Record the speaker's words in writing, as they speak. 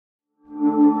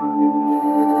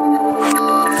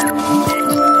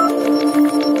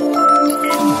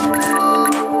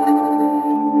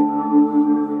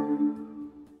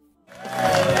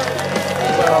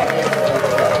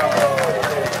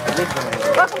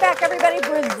back, everybody.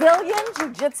 Brazilian Jiu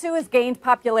Jitsu has gained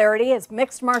popularity as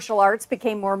mixed martial arts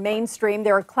became more mainstream.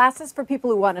 There are classes for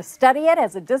people who want to study it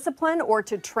as a discipline or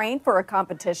to train for a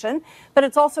competition. But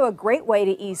it's also a great way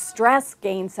to ease stress,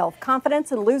 gain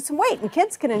self-confidence, and lose some weight. And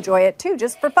kids can enjoy it, too,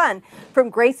 just for fun.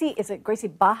 From Gracie, is it Gracie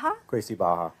Barra? Gracie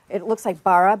Barra. It looks like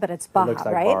Barra, but it's Barra, like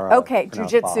right? Barra, okay, Jiu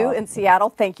Jitsu in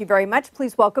Seattle. Thank you very much.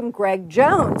 Please welcome Greg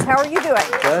Jones. How are you doing?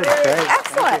 Good, great.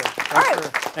 Excellent. All right.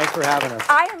 Thanks for having us.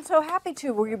 I am so happy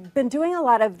to. We've been doing a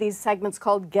lot of these segments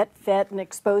called Get Fit and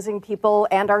exposing people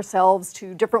and ourselves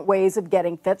to different ways of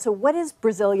getting fit. So what is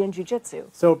Brazilian Jiu Jitsu?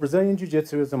 So Brazilian Jiu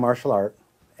Jitsu is a martial art,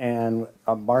 and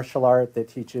a martial art that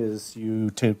teaches you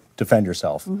to defend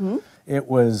yourself. Mm-hmm. It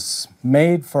was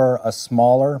made for a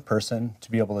smaller person to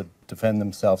be able to defend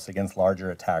themselves against larger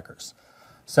attackers.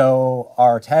 So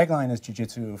our tagline is Jiu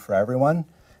Jitsu for everyone.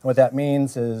 And what that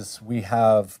means is we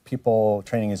have people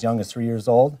training as young as 3 years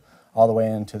old all the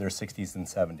way into their 60s and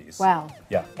 70s. Wow.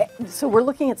 Yeah. So we're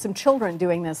looking at some children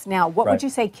doing this now. What would you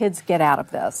say kids get out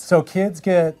of this? So kids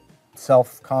get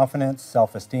self-confidence,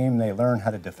 self-esteem. They learn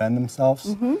how to defend themselves.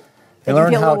 Mm-hmm. They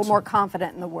learn feel a little more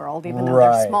confident in the world, even though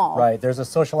they're small. Right. There's a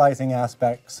socializing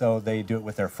aspect, so they do it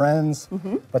with their friends.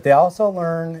 Mm-hmm. But they also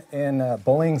learn in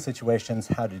bullying situations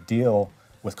how to deal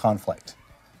with conflict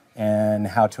and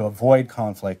how to avoid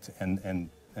conflict and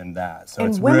that. So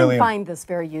and it's women really find this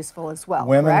very useful as well.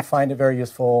 Women correct? find it very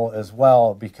useful as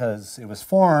well because it was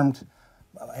formed.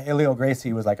 Helio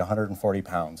Gracie was like 140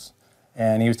 pounds,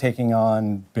 and he was taking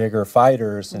on bigger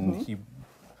fighters, and he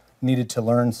needed to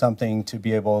learn something to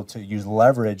be able to use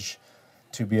leverage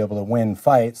to be able to win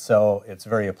fights, so it's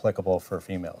very applicable for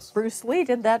females. Bruce Lee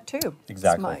did that too.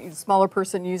 Exactly. Smaller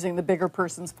person using the bigger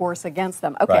person's force against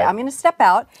them. Okay, Right. I'm going to step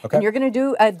out, Okay. and you're going to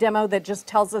do a demo that just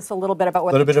tells us a little bit about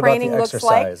what the about the training looks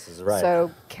like. exercises, right.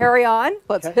 So carry on.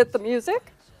 Let's hit the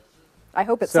music. I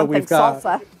hope it's So something we've got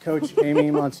salsa. Coach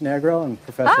Amy Montenegro and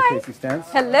Professor Hi. Casey Stentz.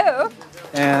 Hello.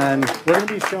 And we're going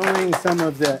to be showing some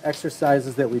of the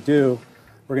exercises that we do.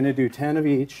 We're going to do 10 of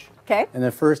each. Okay. And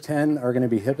the first 10 are going to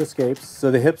be hip escapes.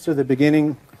 So the hips are the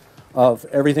beginning of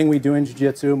everything we do in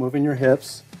Jiu-Jitsu, moving your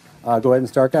hips. Go ahead and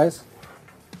start, guys.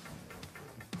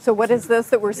 So what is this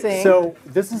that we're seeing? So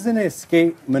this is an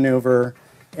escape maneuver,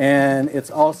 and it's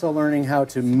also learning how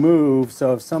to move.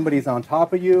 So if somebody's on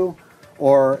top of you,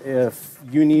 or if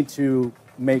you need to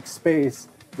make space,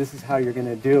 this is how you're going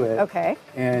to do it. Okay.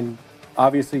 And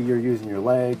obviously you're using your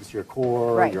legs, your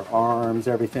core, Right. your arms,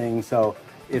 everything. So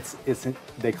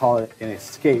they call it an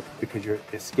escape because you're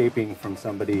escaping from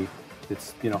somebody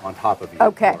that's on top of you.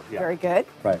 Okay, Yeah. very good.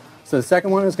 Right. So the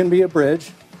second one is going to be a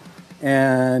bridge,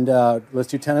 and let's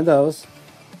do 10 of those.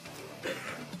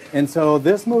 And so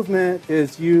this movement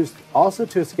is used also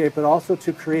to escape, but also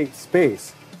to create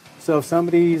space. So if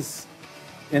somebody's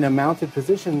in a mounted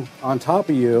position on top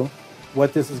of you,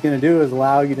 what this is going to do is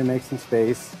allow you to make some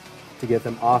space to get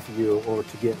them off of you or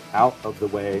to get out of the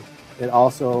way. You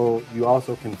also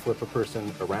can flip a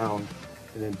person around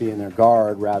and then be in their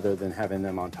guard rather than having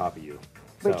them on top of you.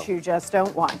 Which you just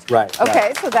don't want. Right. Okay,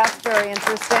 right. so that's very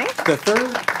interesting.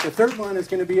 The third one is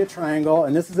going to be a triangle,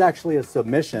 and this is actually a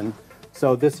submission.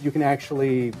 So this you can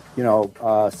actually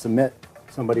submit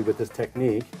somebody with this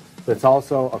technique, but it's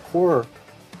also a core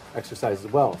exercise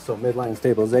as well. So midline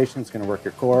stabilization is going to work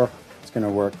your core. It's going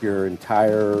to work your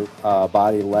entire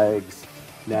body, legs,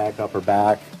 neck, upper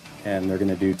back, and they're going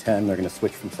to do 10. They're going to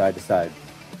switch from side to side.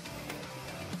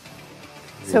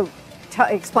 So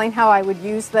explain how I would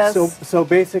use this So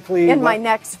basically in my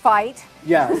next fight.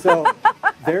 Yeah, so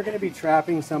they're going to be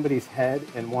trapping somebody's head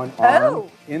and one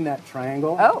arm in that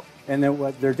triangle. Oh. And then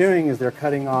what they're doing is they're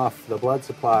cutting off the blood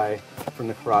supply from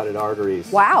the carotid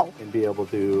arteries. Wow. And be able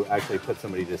to actually put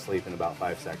somebody to sleep in about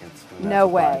 5 seconds. No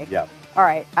way. Yeah. All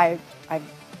right,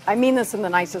 I mean this in the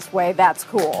nicest way. That's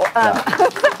cool.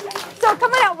 So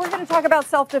coming out, we're going to talk about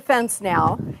self-defense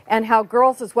now and how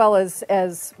girls as well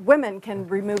as women can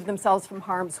remove themselves from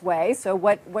harm's way. So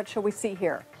what shall we see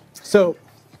here? So,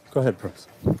 go ahead, Bruce.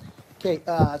 Okay,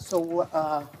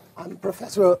 I'm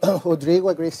Professor Rodrigo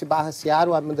at Gracie Barra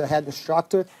Seattle. I'm the head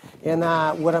instructor. And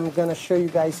what I'm going to show you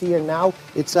guys here now,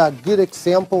 it's a good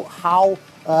example how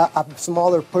a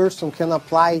smaller person can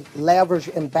apply leverage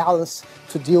and balance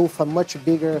to deal with a much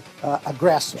bigger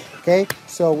aggressor, okay?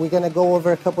 So we're going to go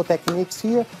over a couple techniques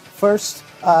here. First,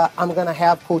 I'm going to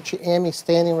have Coach Amy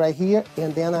standing right here,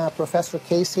 and then Professor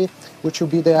Casey, which will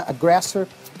be the aggressor,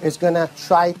 is going to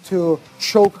try to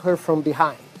choke her from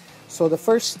behind. So the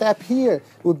first step here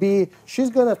would be she's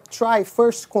going to try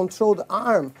first control the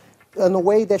arm in a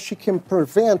way that she can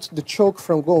prevent the choke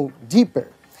from going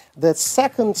deeper. The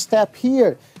second step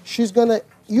here, she's going to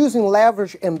using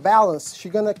leverage and balance,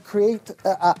 she's going to create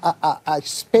a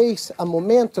space, a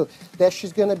momentum that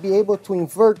she's going to be able to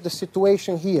invert the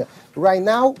situation here. Right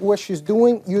now, what she's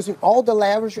doing, using all the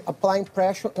leverage, applying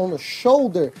pressure on the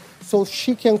shoulder so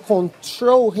she can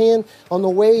control him on a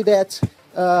way that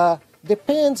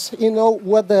depends, you know,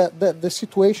 what the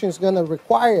situation is going to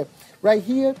require. Right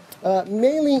here,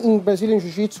 mainly in Brazilian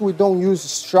Jiu-Jitsu, we don't use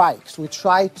strikes. We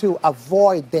try to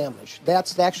avoid damage.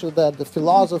 That's actually the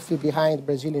philosophy behind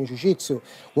Brazilian Jiu-Jitsu.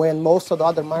 When most of the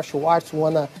other martial arts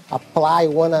want to apply,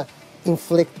 want to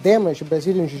inflict damage,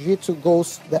 Brazilian Jiu-Jitsu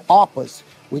goes the opposite.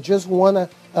 We just want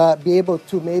to be able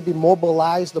to maybe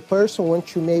mobilize the person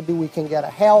once maybe we can get a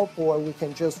help or we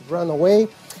can just run away.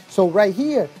 So right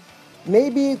here,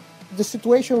 maybe the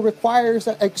situation requires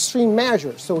an extreme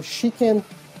measure, so she can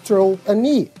throw a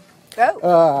knee.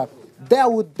 Oh.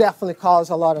 That would definitely cause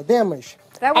a lot of damage.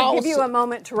 That would give you a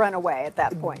moment to run away at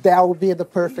that point. That would be the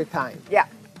perfect time. Yeah.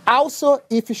 Also,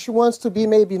 if she wants to be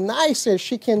maybe nicer,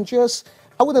 she can just,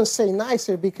 I wouldn't say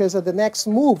nicer because of the next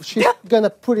move, she's going to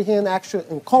put him actually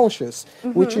unconscious,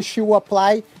 which is she will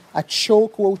apply a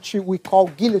choke, which we call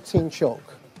guillotine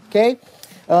choke. Okay?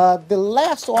 The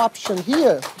last option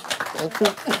here,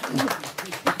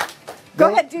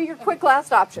 Go ahead, do your quick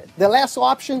last option. the last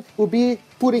option will be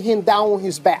putting him down on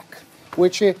his back,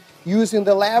 which using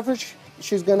the leverage,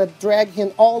 she's going to drag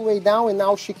him all the way down, and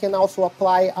now she can also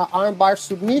apply an armbar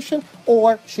submission,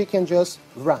 or she can just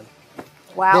run.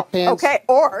 Wow. Depends. Okay,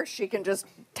 or she can just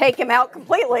take him out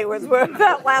completely was what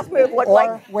that last move looked Or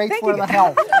like. wait Thank for you. the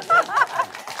help.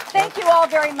 Thank you all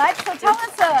very much. So tell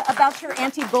us about your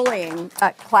anti-bullying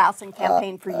class and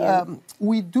campaign for you.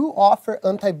 We do offer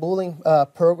anti-bullying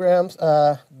programs,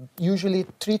 usually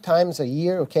 3 times a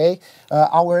year, okay?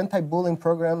 Our anti-bullying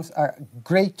programs are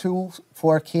great tools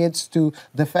for kids to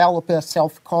develop a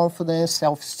self-confidence,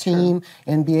 self-esteem,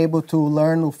 and be able to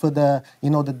learn for the, you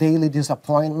know, the daily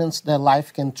disappointments that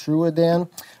life can throw at them.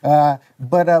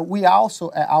 But we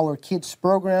also, at our kids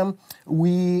program,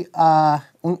 we,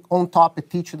 on top of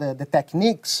teach the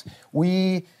techniques,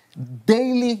 we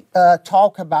daily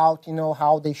talk about, you know,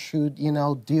 how they should, you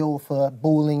know, deal with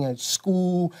bullying at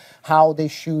school, how they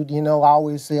should, you know,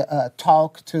 always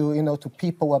talk to, you know, to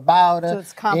people about it. So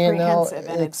it's comprehensive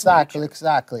in its nature.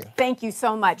 Exactly. Thank you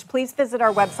so much. Please visit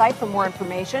our website for more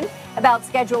information about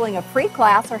scheduling a free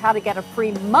class or how to get a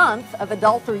free month of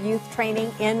adult or youth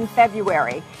training in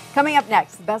February. Coming up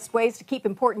next, the best ways to keep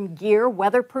important gear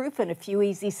weatherproof and a few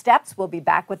easy steps. We'll be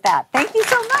back with that. Thank you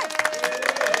so much.